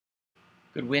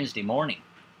Good Wednesday morning.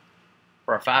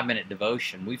 For our 5-minute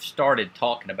devotion, we've started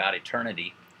talking about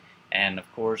eternity. And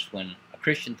of course, when a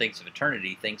Christian thinks of eternity,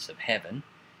 he thinks of heaven.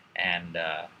 And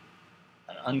an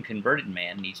unconverted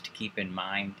man needs to keep in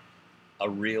mind a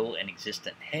real and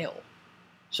existent hell.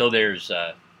 So there's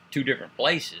two different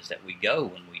places that we go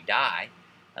when we die.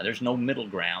 There's no middle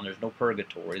ground. There's no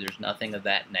purgatory. There's nothing of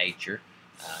that nature.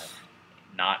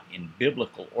 Not in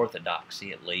biblical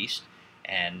orthodoxy, at least.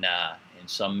 And in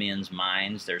some men's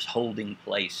minds, there's holding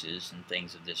places and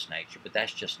things of this nature, but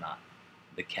that's just not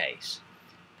the case.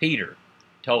 Peter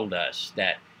told us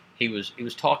that he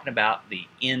was talking about the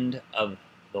end of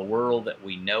the world that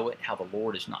we know it, how the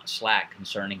Lord is not slack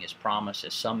concerning his promise,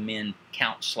 as some men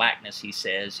count slackness, he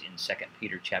says in 2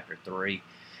 Peter chapter 3.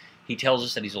 He tells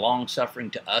us that he's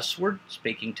long-suffering to usward,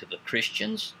 speaking to the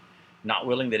Christians, not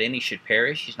willing that any should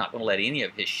perish. He's not going to let any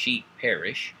of his sheep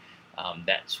perish.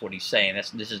 That's what he's saying.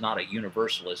 This is not a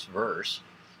universalist verse.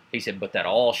 He said, but that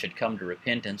all should come to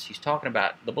repentance. He's talking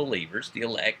about the believers, the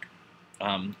elect,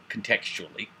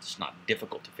 contextually. It's not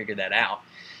difficult to figure that out.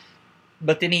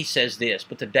 But then he says this,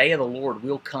 but the day of the Lord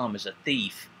will come as a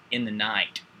thief in the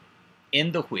night,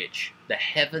 in the which the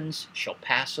heavens shall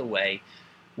pass away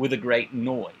with a great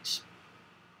noise,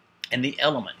 and the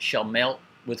elements shall melt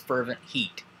with fervent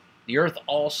heat. The earth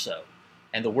also,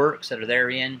 and the works that are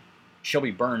therein, shall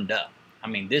be burned up. I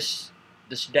mean, this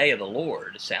day of the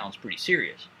Lord sounds pretty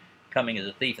serious, coming as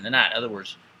a thief in the night. In other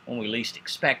words, when we least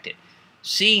expect it.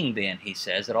 Seeing then, he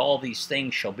says, that all these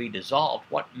things shall be dissolved,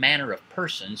 what manner of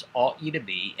persons ought ye to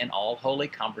be in all holy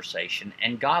conversation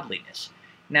and godliness?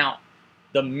 Now,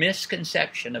 the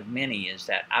misconception of many is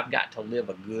that I've got to live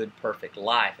a good, perfect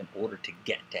life in order to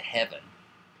get to heaven.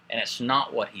 And it's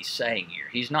not what he's saying here.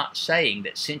 He's not saying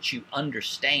that since you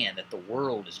understand that the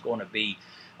world is going to be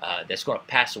that's going to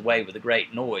pass away with a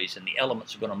great noise, and the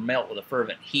elements are going to melt with a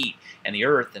fervent heat, and the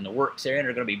earth and the works therein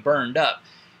are going to be burned up,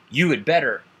 you had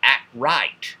better act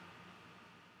right.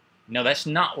 No, that's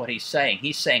not what he's saying.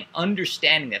 He's saying,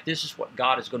 understanding that this is what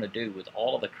God is going to do with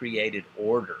all of the created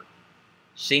order,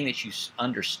 seeing that you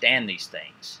understand these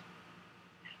things,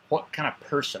 what kind of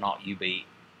person ought you be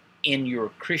in your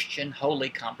Christian holy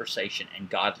conversation and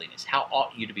godliness? How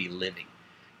ought you to be living?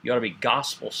 You ought to be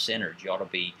gospel-centered. You ought to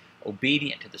be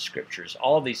obedient to the scriptures,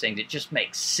 all of these things. It just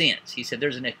makes sense. He said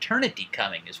there's an eternity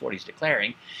coming, is what he's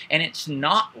declaring, and it's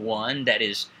not one that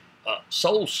is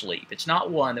soul sleep. It's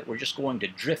not one that we're just going to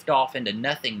drift off into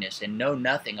nothingness and know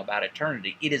nothing about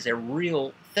eternity. It is a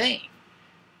real thing.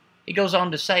 He goes on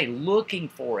to say, looking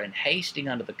for and hasting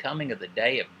unto the coming of the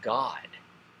day of God,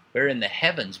 wherein the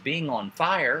heavens being on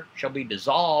fire shall be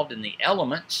dissolved, and the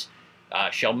elements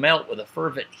shall melt with a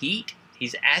fervent heat.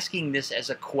 He's asking this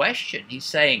as a question. He's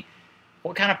saying,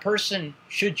 what kind of person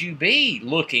should you be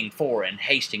looking for and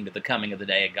hasting to the coming of the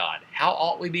day of God? How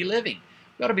ought we be living?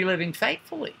 We ought to be living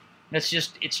faithfully. It's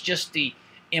just the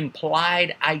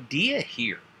implied idea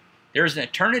here. There's an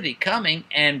eternity coming,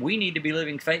 and we need to be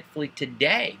living faithfully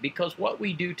today, because what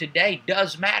we do today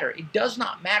does matter. It does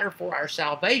not matter for our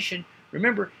salvation.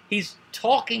 Remember, he's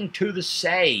talking to the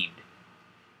saved.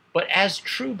 But as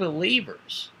true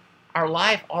believers, our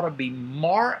life ought to be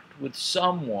marked with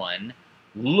someone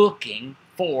looking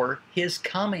for his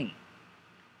coming.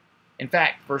 In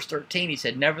fact, verse 13, he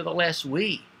said, nevertheless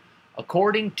we,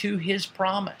 according to his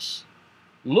promise,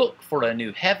 look for a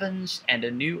new heavens and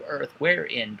a new earth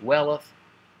wherein dwelleth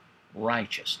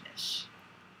righteousness.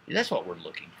 That's what we're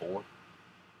looking for.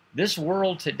 This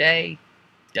world today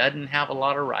doesn't have a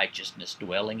lot of righteousness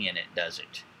dwelling in it, does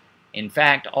it? In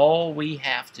fact, all we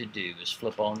have to do is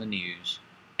flip on the news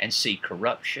and see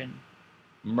corruption,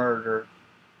 murder,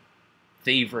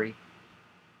 thievery,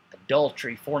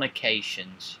 adultery,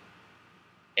 fornications,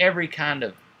 every kind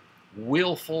of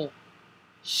willful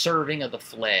serving of the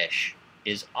flesh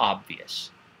is obvious.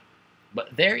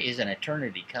 But there is an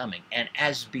eternity coming, and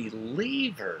as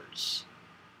believers,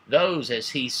 those, as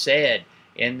he said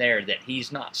in there, that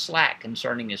he's not slack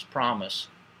concerning his promise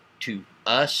to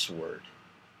usward,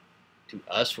 to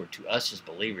us as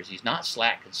believers, he's not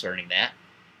slack concerning that.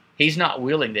 He's not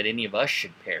willing that any of us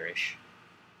should perish,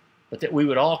 but that we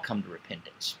would all come to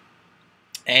repentance.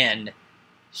 And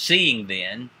seeing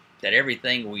then that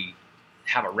everything we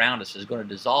have around us is going to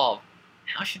dissolve,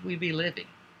 how should we be living?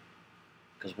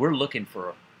 Because we're looking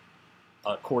for,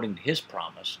 according to his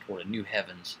promise, toward a new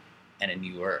heavens and a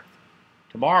new earth.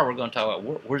 Tomorrow we're going to talk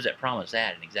about where's that promise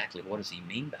at, and exactly what does he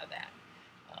mean by that.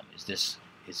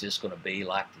 Is this going to be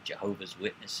like the Jehovah's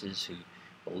Witnesses who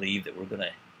believe that we're going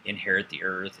to inherit the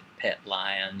earth and pet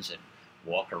lions and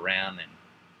walk around and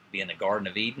be in the Garden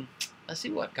of Eden? Let's see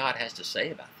what God has to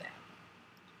say about that.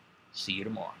 See you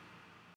tomorrow.